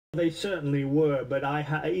They certainly were, but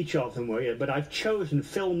each of them were, yeah. But I've chosen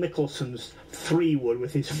Phil Mickelson's 3-wood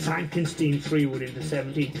with his Frankenstein 3-wood into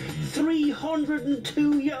 17.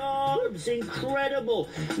 302 yards! Incredible!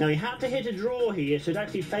 Now, he had to hit a draw here, so it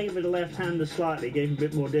actually favoured the left-hander slightly, gave him a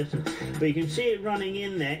bit more distance. But you can see it running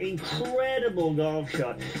in there. Incredible golf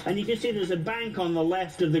shot. And you can see there's a bank on the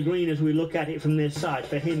left of the green as we look at it from this side.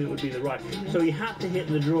 For him, it would be the right. So he had to hit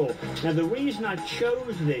the draw. Now, the reason I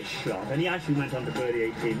chose this shot, and he actually went on to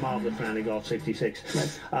birdie 18, marvellous round of golf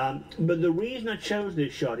 66. Right. But the reason I chose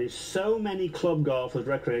this shot is so many club golfers,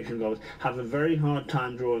 recreational golfers, have a very hard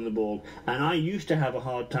time drawing the ball, and I used to have a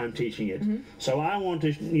hard time teaching it. So I want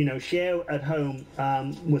to, share at home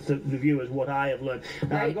with the viewers what I have learned.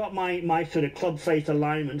 Now, right. I've got my sort of club face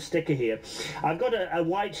alignment sticker here. I've got a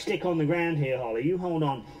white stick on the ground here, Holly. You hold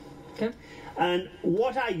on. Okay. And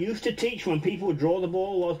what I used to teach when people would draw the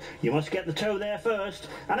ball was, you must get the toe there first.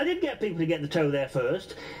 And I did get people to get the toe there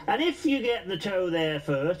first. And if you get the toe there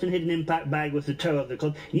first and hit an impact bag with the toe of the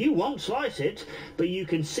club, you won't slice it. But you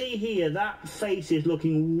can see here that face is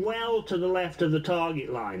looking well to the left of the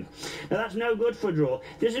target line. Now, that's no good for a draw.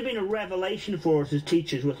 This has been a revelation for us as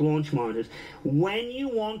teachers with launch monitors. When you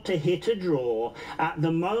want to hit a draw, at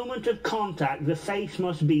the moment of contact, the face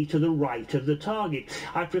must be to the right of the target.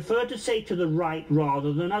 I prefer to say to the right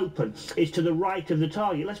rather than open. It's to the right of the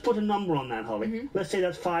target. Let's put a number on that, Holly. Let's say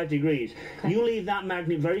that's 5 degrees. Okay. You leave that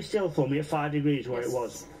magnet very still for me at 5 degrees where it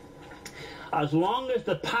was. As long as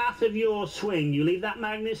the path of your swing, you leave that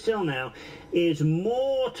magnet still now, is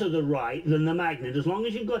more to the right than the magnet, as long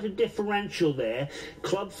as you've got a differential there,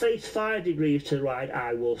 club face 5 degrees to the right,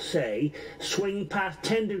 I will say, swing path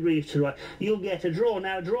 10 degrees to the right, you'll get a draw.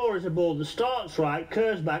 Now, a draw is a ball that starts right,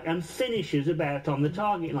 curves back, and finishes about on the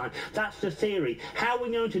target line. That's the theory. How are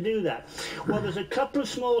we going to do that? Well, there's a couple of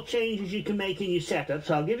small changes you can make in your setup,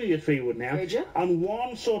 so I'll give you your 3-wood now, and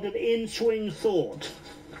one sort of in-swing thought.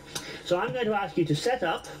 So I'm going to ask you to set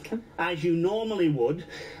up as you normally would,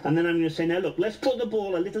 and then I'm going to say, now look, let's put the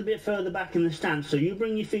ball a little bit further back in the stance, so you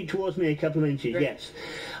bring your feet towards me a couple of inches, yes.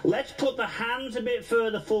 Let's put the hands a bit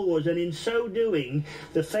further forwards, and in so doing,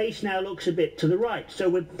 the face now looks a bit to the right. So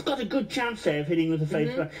we've got a good chance there of hitting with the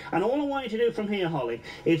face back. And all I want you to do from here, Holly,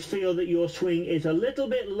 is feel that your swing is a little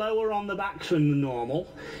bit lower on the backswing than normal,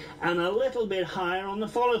 and a little bit higher on the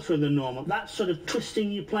follow-through than normal. That's sort of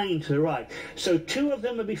twisting your plane to the right. So 2 of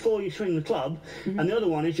them are before you swing the club, and the other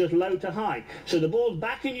one is just low to high. So the ball's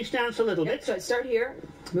back in your stance a little bit. So I start here,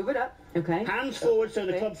 move it up. Okay. Hands forward so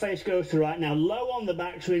the club face goes to the right. Now low on the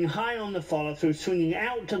backswing, high on the follow-through, swinging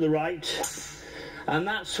out to the right. And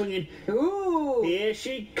that's swinging. Ooh! Here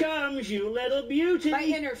she comes, you little beauty. My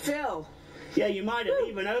inner Phil. Yeah, you might have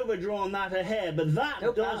even overdrawn that a hair, but that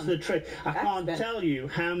does the trick. I can't tell you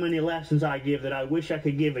how many lessons I give that I wish I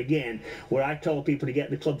could give again, where I told people to get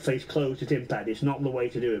the club face closed at impact. It's not the way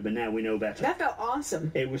to do it, but now we know better. That felt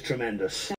awesome. It was tremendous.